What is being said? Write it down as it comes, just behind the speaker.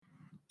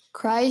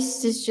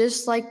Christ is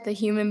just like the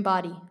human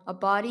body. A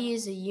body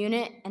is a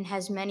unit and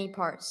has many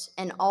parts,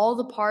 and all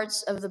the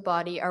parts of the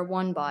body are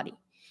one body,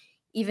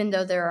 even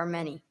though there are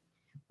many.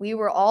 We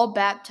were all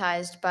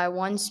baptized by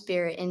one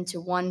Spirit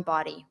into one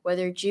body,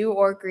 whether Jew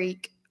or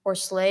Greek, or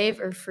slave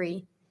or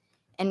free,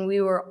 and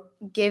we were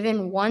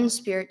given one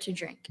Spirit to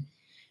drink.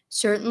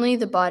 Certainly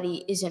the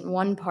body isn't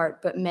one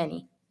part, but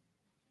many.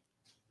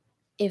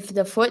 If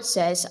the foot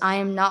says, "I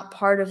am not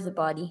part of the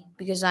body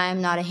because I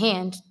am not a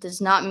hand," does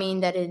that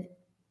mean that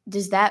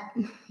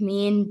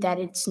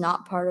it's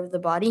not part of the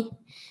body?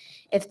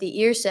 If the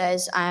ear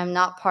says, "I am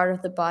not part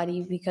of the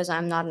body because I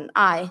am not an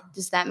eye,"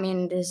 does that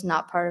mean it is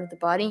not part of the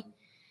body?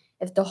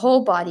 If the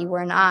whole body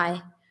were an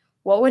eye,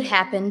 what would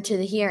happen to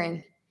the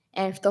hearing?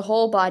 And if the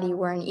whole body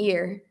were an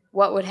ear,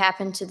 what would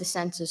happen to the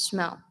sense of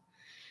smell?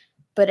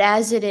 But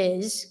as it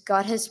is,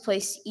 God has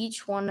placed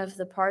each one of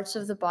the parts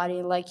of the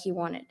body like He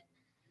wanted.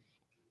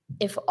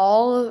 If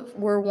all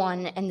were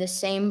one and the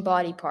same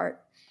body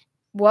part,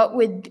 what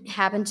would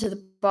happen to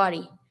the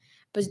body?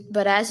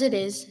 But as it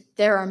is,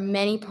 there are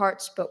many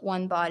parts but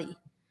one body.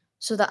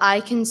 So the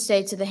eye can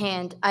say to the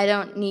hand,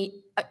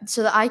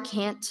 so the eye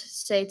can't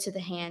say to the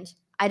hand,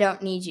 "I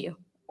don't need you."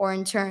 Or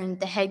in turn,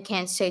 the head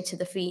can't say to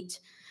the feet,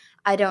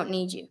 "I don't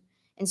need you."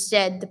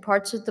 Instead, the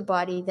parts of the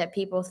body that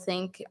people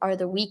think are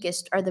the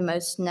weakest are the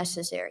most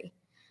necessary.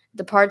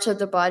 The parts of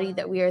the body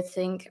that we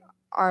think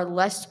are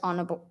less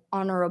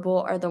honorable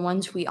are the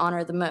ones we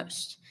honor the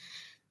most.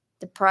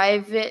 The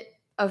private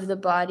of the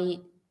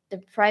body, the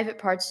private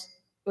parts,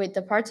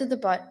 the parts of the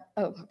body,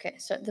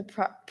 so the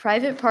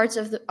private parts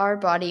of our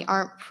body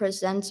aren't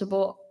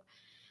presentable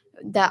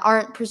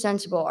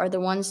are the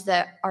ones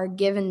that are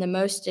given the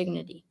most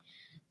dignity.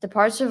 The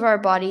parts of our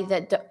body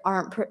that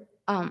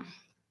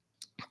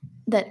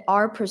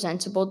are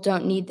presentable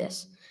don't need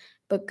this,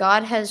 but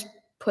God has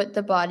put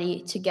the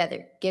body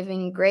together,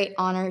 giving great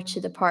honor to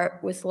the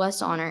part with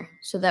less honor,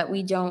 so that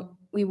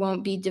there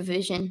won't be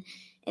division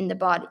in the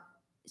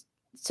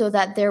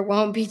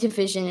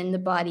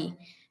body,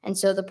 and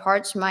so the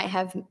parts might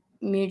have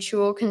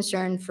mutual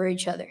concern for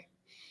each other.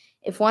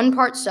 If one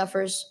part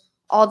suffers,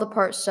 all the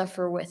parts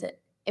suffer with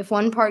it. If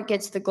one part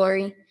gets the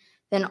glory,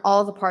 then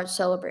all the parts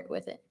celebrate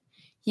with it.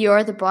 You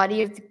are the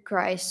body of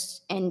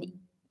Christ and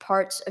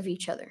parts of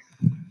each other.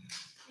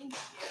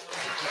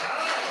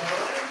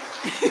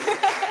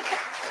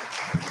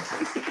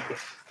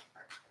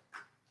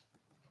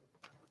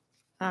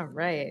 All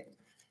right.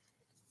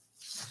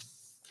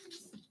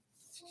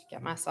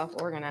 Get myself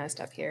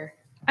organized up here.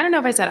 I don't know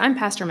if I said I'm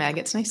Pastor Meg.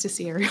 It's nice to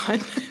see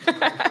everyone.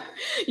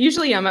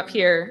 Usually I'm up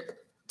here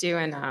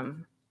doing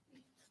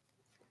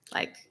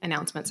like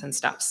announcements and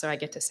stuff, so I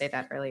get to say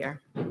that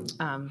earlier.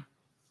 All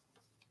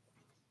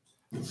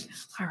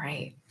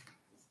right.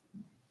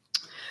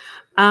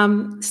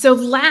 So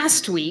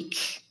last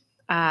week,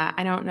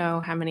 I don't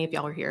know how many of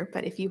y'all were here,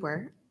 but if you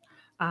were,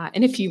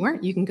 and if you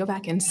weren't, you can go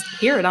back and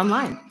hear it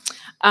online.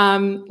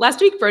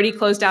 Last week, Brody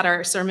closed out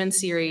our sermon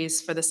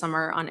series for the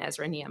summer on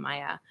Ezra and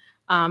Nehemiah.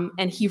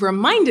 And he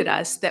reminded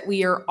us that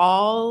we are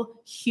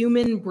all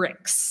human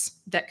bricks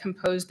that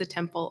compose the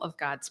temple of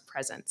God's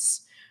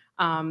presence.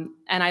 And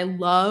I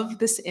love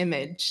this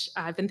image.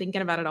 I've been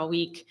thinking about it all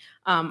week.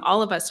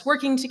 All of us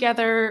working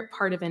together,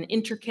 part of an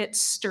intricate,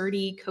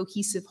 sturdy,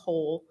 cohesive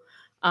whole,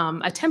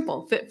 a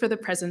temple fit for the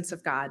presence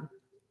of God,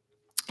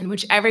 in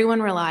which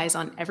everyone relies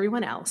on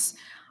everyone else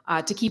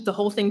to keep the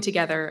whole thing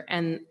together,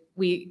 and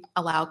we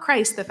allow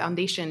Christ, the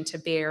foundation, to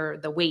bear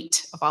the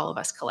weight of all of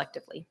us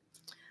collectively.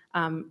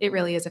 It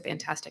really is a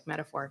fantastic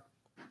metaphor.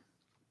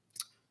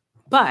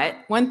 But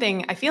one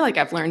thing I feel like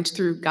I've learned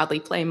through Godly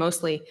Play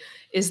mostly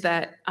is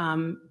that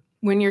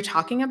when you're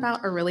talking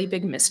about a really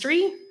big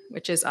mystery,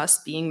 which is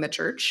us being the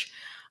church,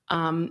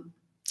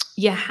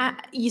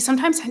 you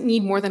sometimes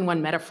need more than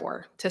one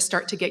metaphor to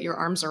start to get your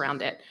arms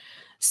around it.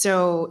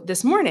 So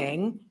this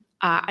morning,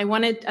 I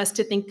wanted us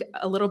to think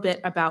a little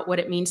bit about what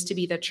it means to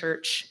be the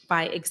church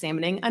by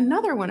examining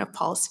another one of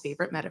Paul's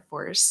favorite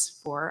metaphors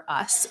for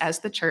us as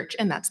the church,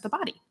 and that's the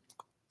body.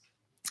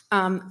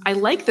 I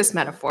like this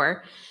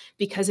metaphor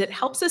because it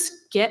helps us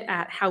get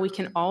at how we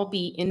can all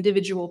be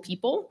individual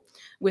people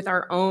with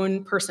our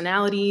own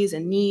personalities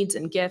and needs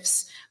and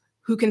gifts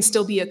who can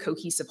still be a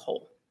cohesive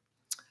whole.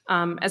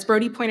 As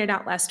Brody pointed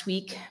out last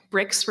week,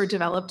 bricks were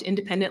developed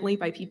independently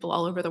by people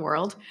all over the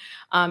world.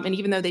 And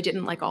even though they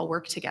didn't all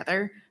work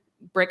together,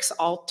 bricks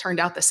all turned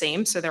out the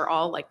same. So they're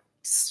all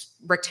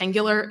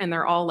rectangular and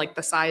they're all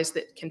the size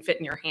that can fit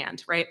in your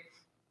hand, right?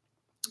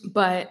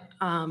 But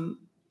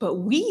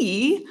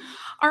we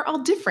are all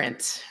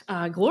different,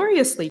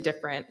 gloriously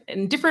different,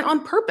 and different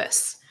on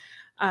purpose.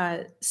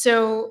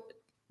 So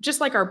just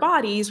like our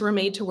bodies were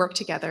made to work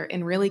together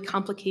in really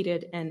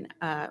complicated and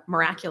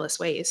miraculous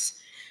ways,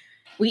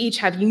 we each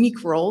have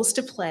unique roles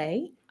to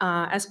play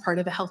as part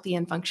of a healthy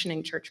and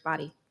functioning church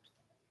body.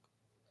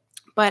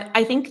 But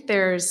I think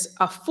there's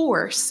a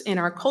force in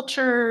our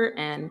culture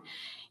and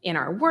in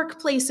our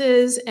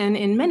workplaces and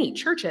in many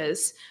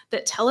churches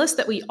that tell us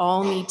that we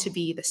all need to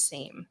be the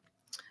same.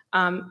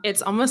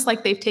 It's almost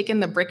like they've taken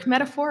the brick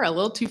metaphor a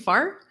little too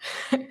far.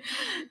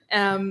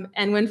 And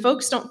when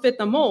folks don't fit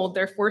the mold,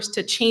 they're forced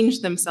to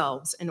change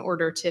themselves in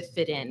order to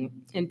fit in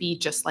and be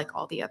just like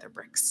all the other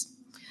bricks.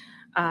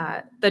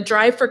 The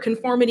drive for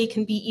conformity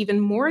can be even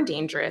more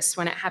dangerous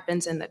when it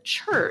happens in the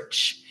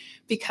church,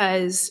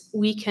 because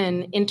we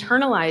can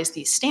internalize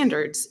these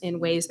standards in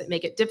ways that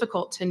make it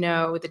difficult to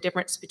know the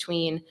difference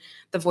between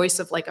the voice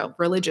of like a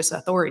religious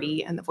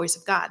authority and the voice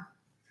of God.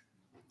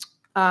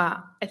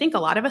 I think a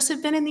lot of us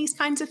have been in these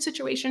kinds of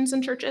situations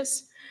in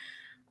churches.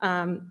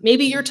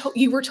 Maybe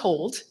you were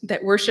told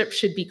that worship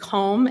should be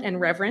calm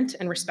and reverent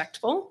and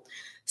respectful.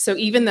 So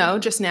even though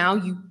just now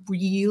you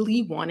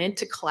really wanted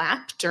to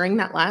clap during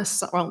that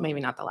last, well, maybe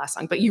not the last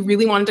song, but you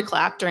really wanted to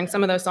clap during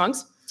some of those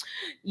songs,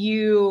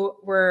 you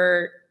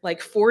were like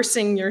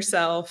forcing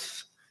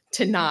yourself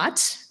to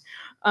not,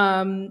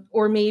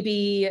 or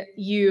maybe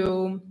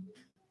you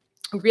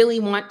really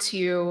want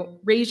to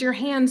raise your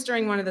hands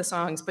during one of the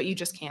songs, but you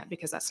just can't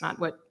because that's not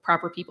what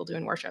proper people do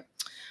in worship.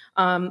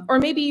 Or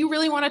maybe you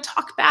really want to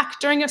talk back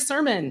during a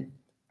sermon,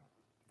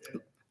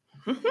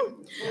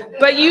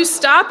 but you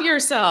stop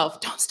yourself.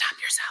 Don't stop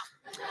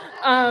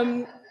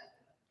yourself.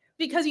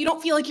 Because you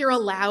don't feel like you're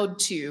allowed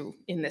to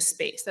in this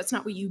space. That's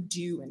not what you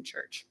do in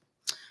church.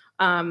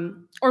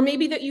 Or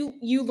maybe that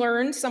you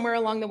learned somewhere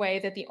along the way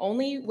that the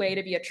only way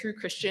to be a true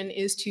Christian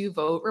is to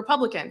vote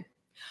Republican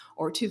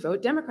or to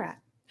vote Democrat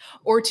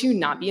or to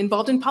not be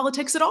involved in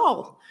politics at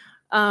all.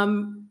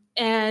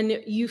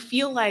 And you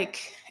feel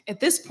like at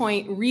this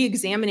point,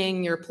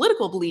 re-examining your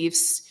political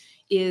beliefs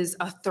is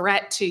a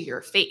threat to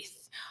your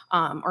faith,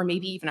 or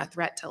maybe even a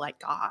threat to like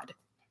God.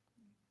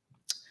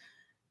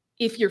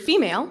 If you're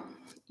female,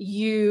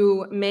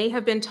 you may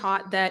have been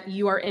taught that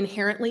you are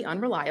inherently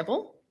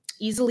unreliable,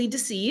 easily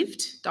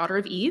deceived, daughter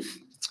of Eve,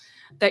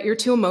 that you're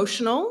too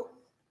emotional,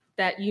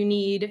 that you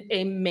need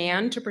a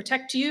man to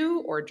protect you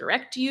or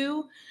direct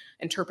you,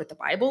 interpret the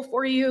Bible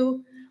for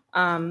you,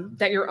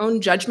 that your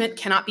own judgment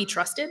cannot be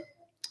trusted.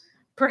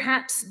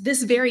 Perhaps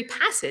this very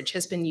passage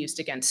has been used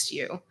against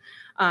you,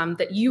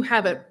 that you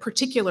have a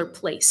particular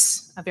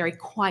place, a very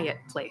quiet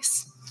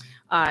place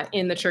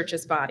in the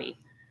church's body.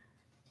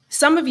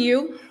 Some of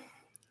you,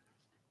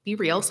 be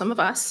real, some of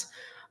us,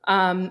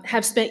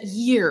 have spent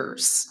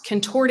years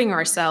contorting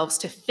ourselves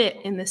to fit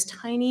in this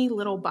tiny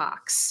little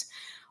box,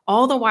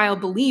 all the while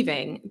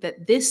believing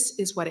that this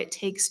is what it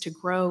takes to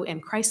grow in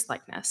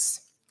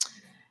Christ-likeness.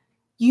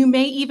 You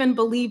may even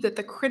believe that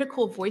the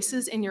critical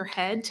voices in your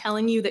head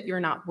telling you that you're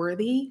not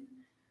worthy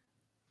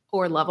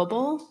or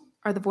lovable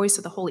are the voice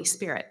of the Holy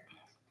Spirit.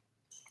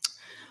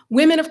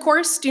 Women, of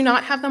course, do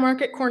not have the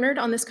market cornered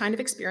on this kind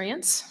of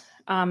experience.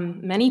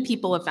 Many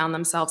people have found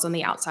themselves on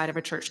the outside of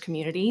a church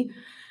community.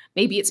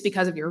 Maybe it's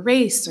because of your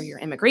race or your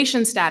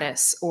immigration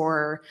status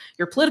or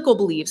your political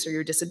beliefs or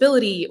your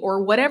disability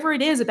or whatever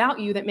it is about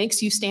you that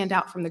makes you stand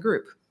out from the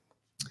group.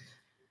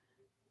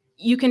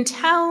 You can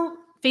tell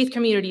faith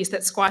communities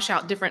that squash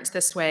out difference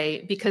this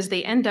way because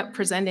they end up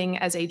presenting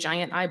as a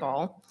giant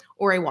eyeball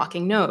or a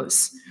walking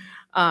nose.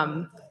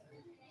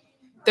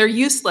 They're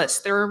useless,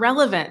 they're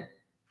irrelevant,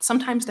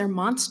 sometimes they're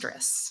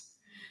monstrous.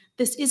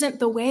 This isn't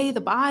the way the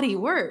body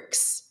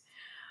works.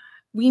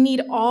 We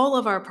need all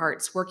of our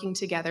parts working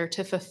together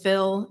to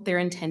fulfill their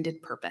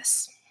intended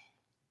purpose.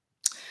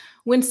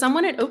 When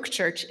someone at Oak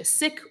Church is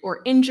sick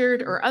or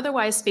injured or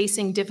otherwise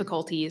facing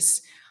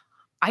difficulties,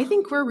 I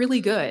think we're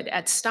really good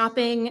at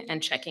stopping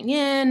and checking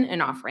in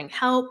and offering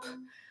help.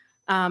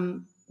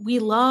 We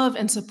love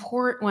and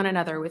support one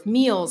another with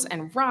meals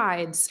and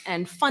rides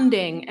and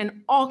funding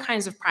and all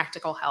kinds of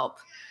practical help.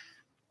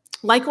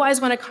 Likewise,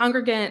 when a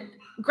congregant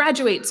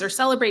graduates or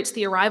celebrates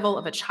the arrival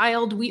of a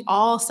child, we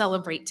all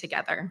celebrate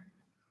together.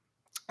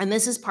 And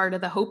this is part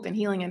of the hope and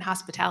healing and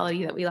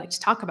hospitality that we like to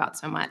talk about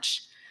so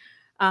much.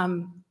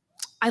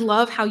 I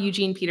love how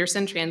Eugene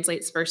Peterson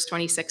translates verse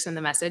 26 in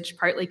the Message,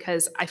 partly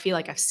because I feel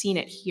like I've seen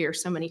it here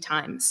so many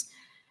times.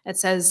 It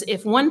says,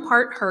 if one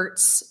part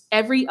hurts,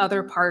 every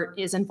other part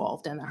is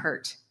involved in the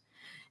hurt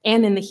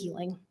and in the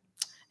healing.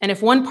 And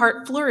if one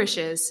part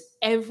flourishes,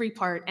 every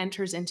part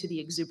enters into the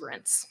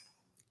exuberance.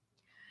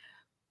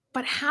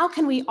 But how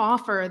can we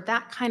offer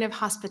that kind of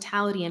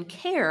hospitality and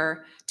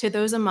care to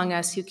those among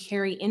us who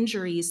carry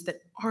injuries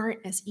that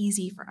aren't as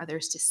easy for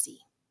others to see?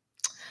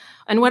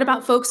 And what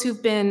about folks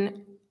who've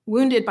been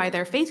wounded by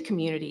their faith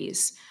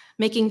communities,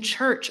 making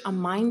church a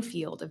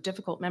minefield of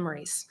difficult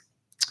memories?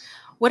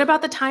 What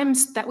about the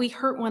times that we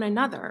hurt one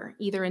another,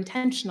 either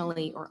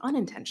intentionally or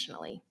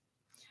unintentionally?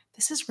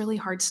 This is really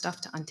hard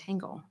stuff to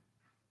untangle.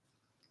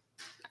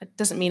 It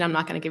doesn't mean I'm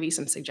not going to give you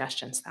some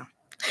suggestions, though.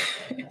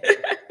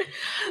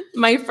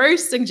 My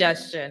first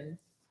suggestion,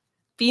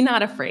 be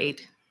not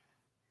afraid.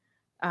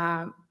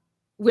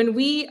 When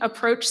we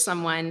approach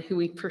someone who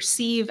we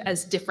perceive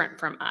as different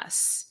from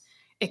us,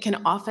 it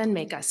can often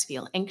make us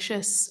feel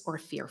anxious or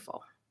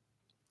fearful.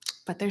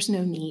 But there's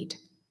no need.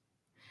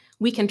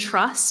 We can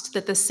trust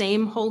that the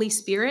same Holy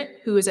Spirit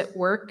who is at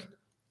work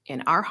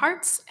in our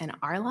hearts and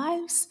our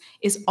lives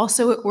is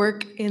also at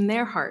work in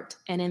their heart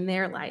and in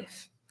their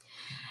life.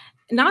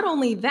 Not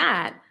only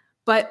that,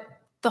 But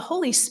the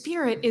Holy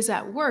Spirit is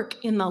at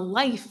work in the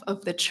life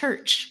of the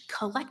church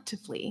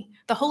collectively.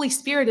 The Holy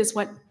Spirit is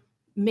what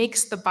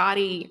makes the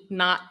body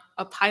not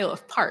a pile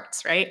of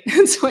parts, right?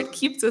 It's what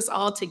keeps us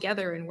all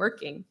together and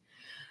working.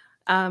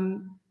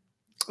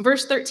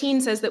 Verse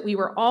 13 says that we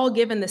were all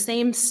given the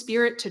same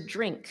Spirit to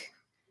drink.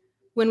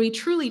 When we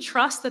truly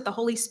trust that the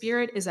Holy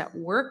Spirit is at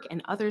work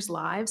in others'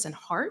 lives and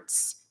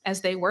hearts as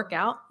they work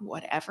out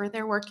whatever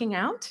they're working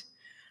out,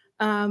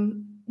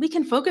 we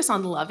can focus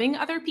on loving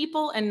other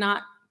people and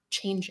not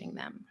changing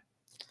them.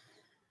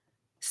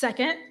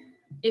 Second,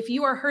 if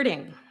you are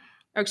hurting,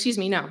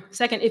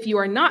 second, if you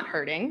are not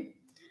hurting,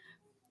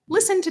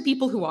 listen to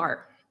people who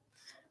are.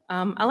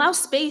 Allow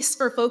space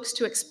for folks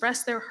to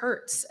express their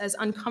hurts, as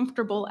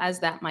uncomfortable as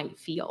that might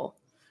feel.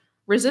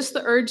 Resist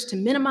the urge to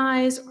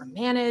minimize or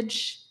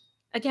manage.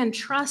 Again,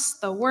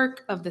 trust the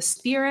work of the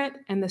Spirit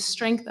and the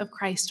strength of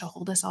Christ to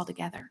hold us all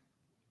together.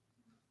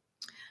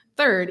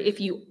 Third, if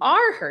you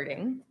are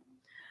hurting,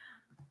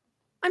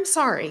 I'm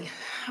sorry.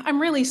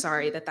 I'm really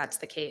sorry that that's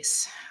the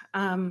case.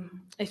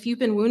 If you've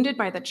been wounded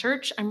by the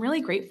church, I'm really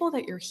grateful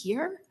that you're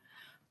here,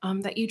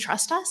 that you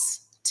trust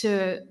us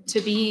to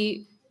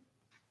be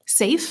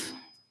safe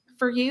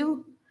for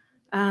you.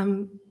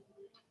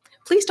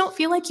 Please don't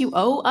feel like you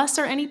owe us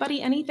or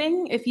anybody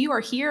anything. If you are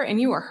here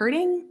and you are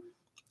hurting,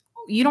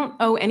 you don't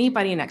owe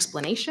anybody an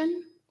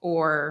explanation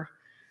or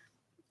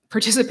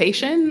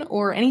participation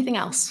or anything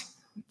else.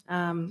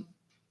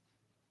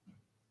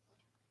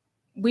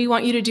 We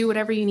want you to do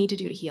whatever you need to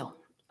do to heal.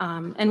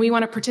 And we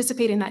want to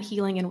participate in that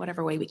healing in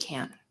whatever way we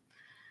can.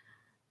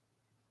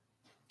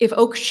 If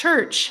Oak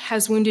Church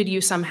has wounded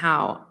you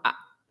somehow,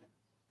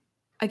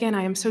 again,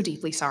 I am so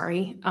deeply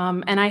sorry.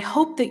 And I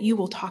hope that you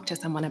will talk to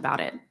someone about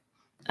it.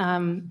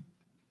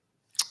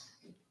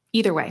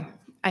 Either way,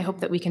 I hope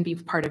that we can be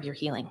part of your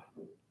healing.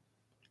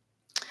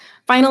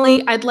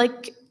 Finally, I'd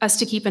like us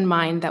to keep in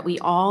mind that we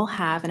all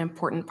have an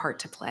important part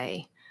to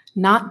play,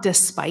 not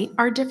despite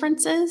our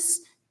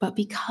differences, but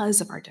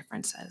because of our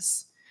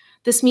differences.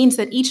 This means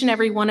that each and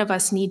every one of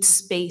us needs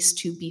space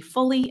to be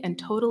fully and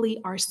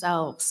totally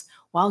ourselves,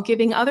 while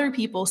giving other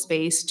people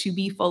space to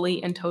be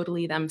fully and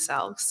totally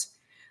themselves.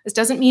 This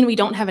doesn't mean we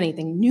don't have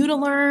anything new to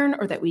learn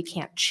or that we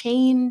can't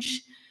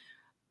change,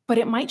 but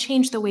it might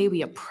change the way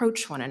we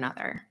approach one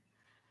another.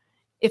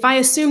 If I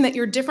assume that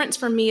your difference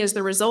from me is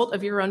the result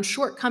of your own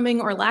shortcoming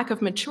or lack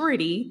of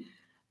maturity,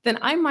 then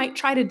I might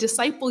try to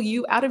disciple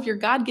you out of your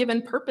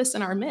God-given purpose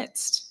in our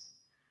midst.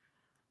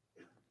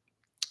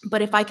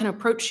 But if I can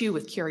approach you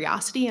with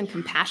curiosity and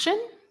compassion,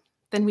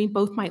 then we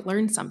both might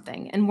learn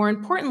something. And more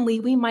importantly,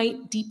 we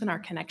might deepen our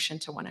connection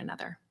to one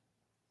another.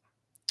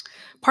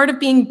 Part of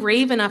being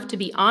brave enough to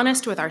be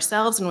honest with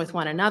ourselves and with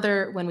one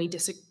another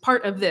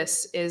part of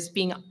this is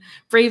being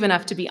brave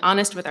enough to be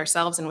honest with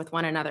ourselves and with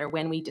one another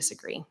when we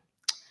disagree.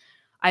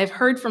 I've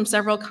heard from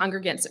several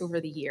congregants over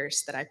the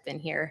years that I've been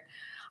here.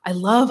 I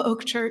love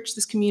Oak Church.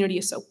 This community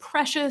is so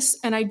precious,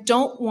 and I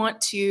don't want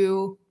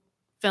to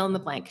fill in the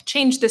blank,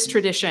 change this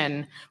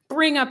tradition,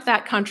 bring up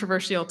that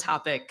controversial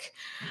topic,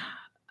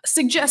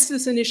 suggest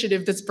this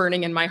initiative that's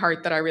burning in my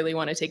heart that I really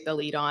want to take the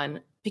lead on,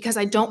 because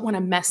I don't want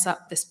to mess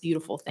up this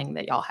beautiful thing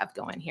that y'all have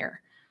going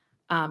here.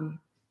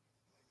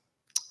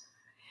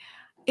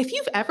 If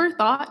you've ever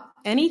thought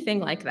anything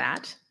like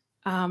that,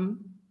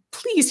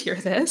 please hear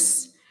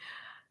this.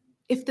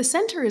 If the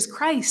center is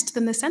Christ,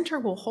 then the center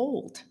will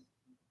hold.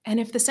 And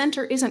if the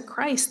center isn't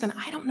Christ, then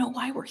I don't know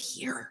why we're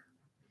here.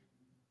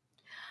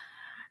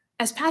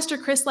 As Pastor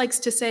Chris likes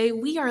to say,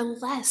 we are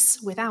less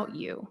without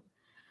you.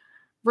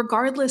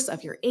 Regardless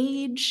of your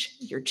age,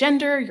 your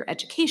gender, your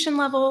education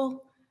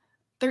level,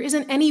 there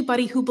isn't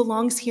anybody who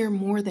belongs here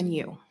more than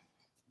you.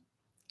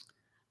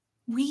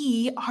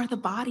 We are the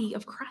body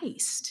of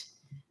Christ.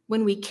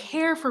 When we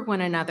care for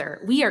one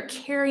another, we are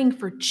caring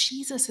for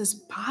Jesus's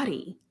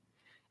body.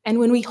 And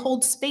when we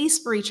hold space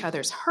for each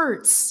other's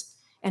hurts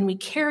and we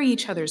carry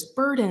each other's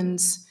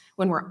burdens,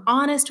 when we're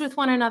honest with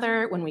one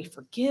another, when we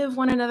forgive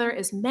one another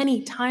as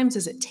many times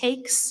as it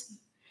takes,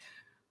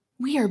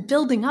 we are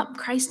building up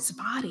Christ's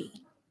body.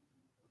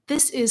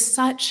 This is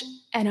such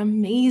an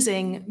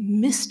amazing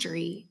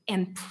mystery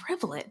and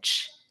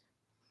privilege.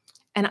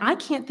 And I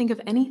can't think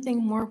of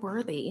anything more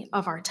worthy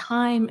of our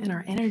time and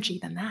our energy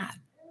than that.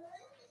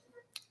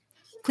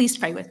 Please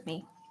pray with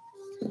me.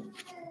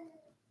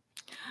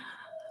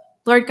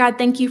 Lord God,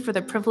 thank you for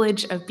the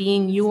privilege of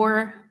being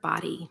your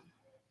body.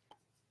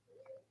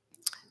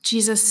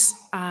 Jesus,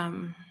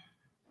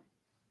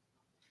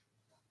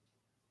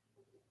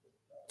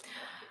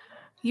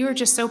 you are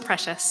just so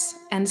precious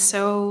and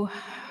so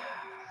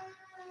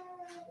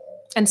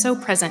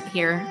present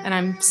here.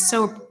 And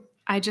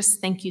I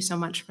just thank you so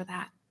much for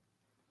that.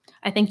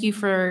 I thank you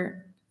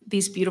for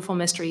these beautiful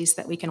mysteries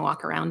that we can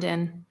walk around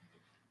in.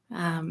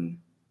 And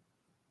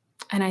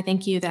I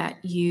thank you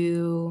that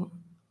you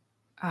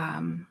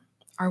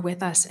are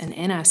with us and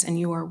in us, and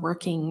you are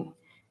working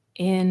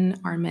in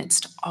our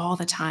midst all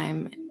the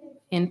time,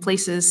 in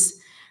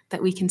places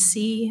that we can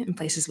see, in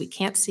places we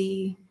can't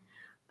see,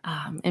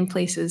 often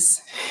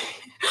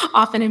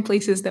in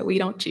places that we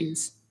don't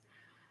choose.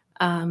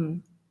 I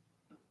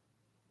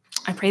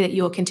pray that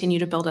you will continue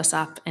to build us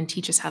up and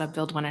teach us how to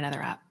build one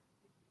another up.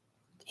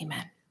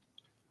 Amen.